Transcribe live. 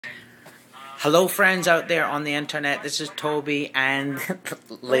Hello friends out there on the internet, this is Toby and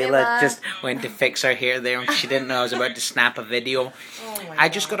Layla just went to fix her hair there and she didn't know I was about to snap a video. I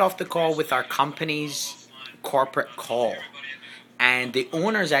just got off the call with our company's corporate call and the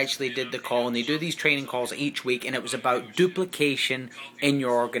owners actually did the call, and they do these training calls each week, and it was about duplication in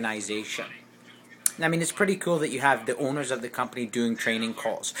your organization. I mean, it's pretty cool that you have the owners of the company doing training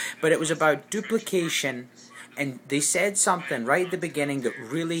calls, but it was about duplication. And they said something right at the beginning that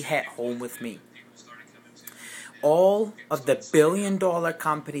really hit home with me. All of the billion-dollar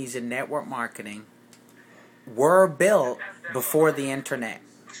companies in network marketing were built before the internet.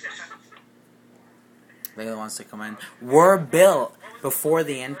 Layla wants to come in. Were built before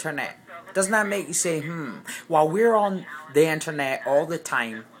the internet. Doesn't that make you say, while we're on the internet all the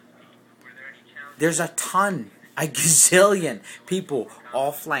time, there's a gazillion people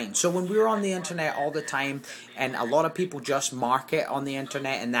offline. So when we're on the internet all the time and a lot of people just market on the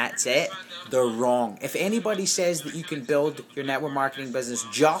internet and that's it, they're wrong. If anybody says that you can build your network marketing business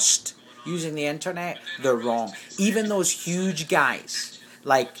just using the internet, they're wrong. Even those huge guys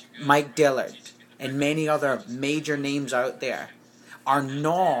like Mike Dillard and many other major names out there are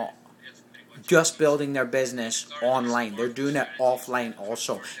not just building their business online. They're doing it offline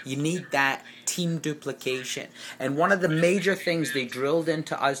also. You need that team duplication. And one of the major things they drilled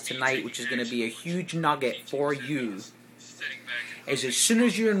into us tonight, which is going to be a huge nugget for you, is as soon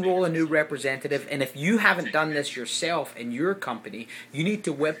as you enroll a new representative, and if you haven't done this yourself in your company, you need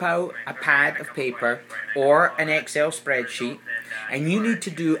to whip out a pad of paper or an Excel spreadsheet, and you need to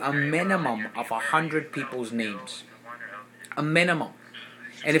do a minimum of 100 people's names. A minimum.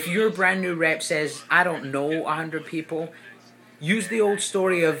 And if your brand new rep says, I don't know 100 people, use the old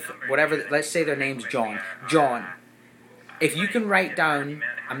story of whatever, let's say their name's John. John, if you can write down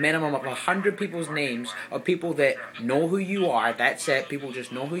a minimum of 100 people's names of people that know who you are, that's it, people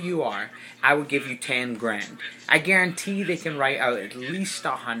just know who you are, I would give you 10 grand. I guarantee they can write out at least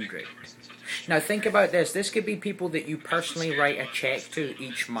 100. Now think about this. This could be people that you personally write a check to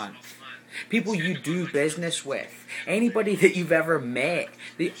each month. People you do business with, anybody that you've ever met.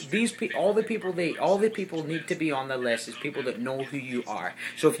 All the people need to be on the list is people that know who you are.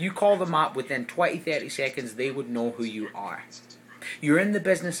 So if you call them up within 20-30 seconds, they would know who you are. You're in the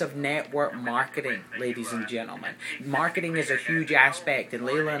business of network marketing, ladies and gentlemen. Marketing is a huge aspect, and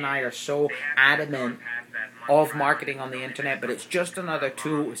Layla and I are so adamant of marketing on the internet, but it's just another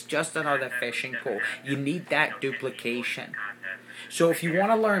tool, it's just another fishing pole. You need that duplication. So if you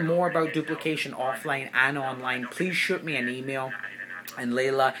want to learn more about duplication offline and online, please shoot me an email. And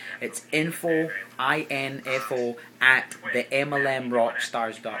Layla, it's info at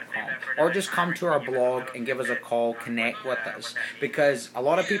themlmrockstars.com, or just come to our blog and give us a call, connect with us, because a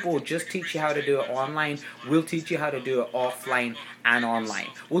lot of people will just teach you how to do it online. We'll teach you how to do it offline and online.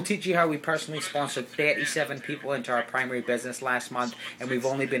 We'll teach you how we personally sponsored 37 people into our primary business last month, and we've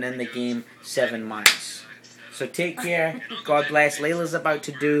only been in the game 7 months. So take care. God bless. Layla's about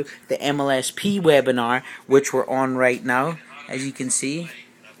to do the MLSP webinar, which we're on right now, as you can see.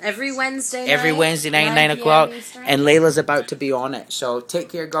 Every Wednesday night, 9 o'clock. And Layla's about to be on it. So take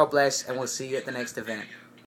care, God bless, and we'll see you at the next event.